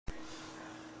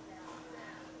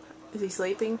Is he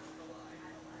sleeping?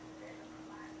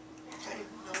 Okay,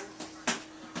 no.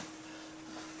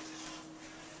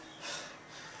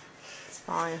 He's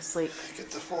falling asleep.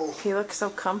 Get the full. He looks so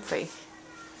comfy.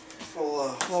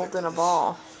 Full. Rolled in a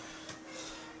ball.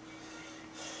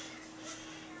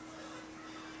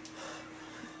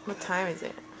 What time is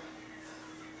it?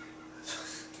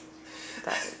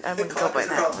 I wouldn't go by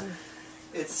that one.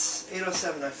 It's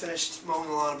 8:07. I finished mowing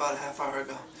the lawn about a half hour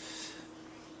ago.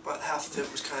 About half of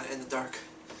it was kind of in the dark.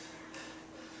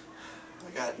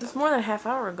 It was more than a half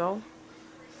hour ago.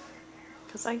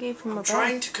 Because I gave him a bath. I'm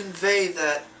trying to convey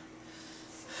that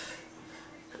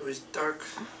it was dark.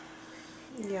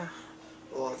 Yeah.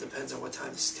 Well, it depends on what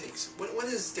time this takes. When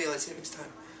is daylight savings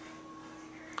time?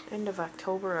 End of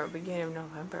October or beginning of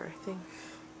November, I think.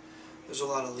 There's a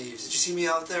lot of leaves. Did you see me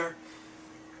out there?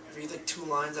 I read like 2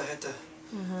 lines. I had to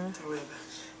throw it back.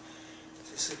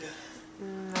 Did you sleep yet?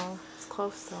 No, it's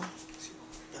close though.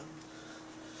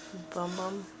 Bum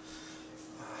bum.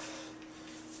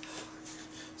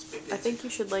 I think you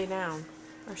should lay down.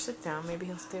 Or sit down. Maybe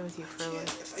he'll stay with you for a little.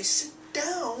 If I sit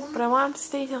down... But I want him to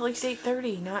stay till like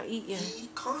 8:30, not eat yet. He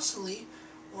constantly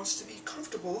wants to be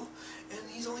comfortable, and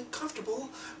he's only comfortable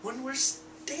when we're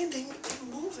standing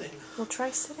and moving. Well, try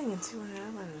sitting and see what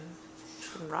happens. You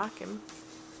can rock him.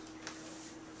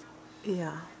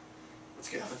 Yeah. What's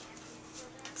Gavin?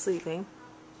 Sleeping.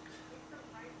 I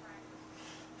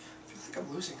feel like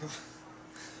I'm losing him.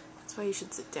 That's why you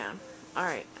should sit down.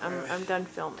 Alright, I'm done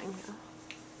filming now.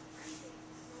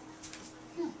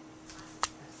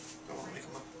 Don't want to wake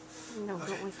him up. No,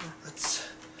 Okay, don't wake him up. Let's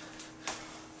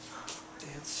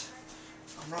dance.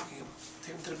 I'm rocking him.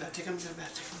 Take him to the bed. Take him to the bed.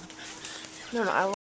 Take him to the bed. No, I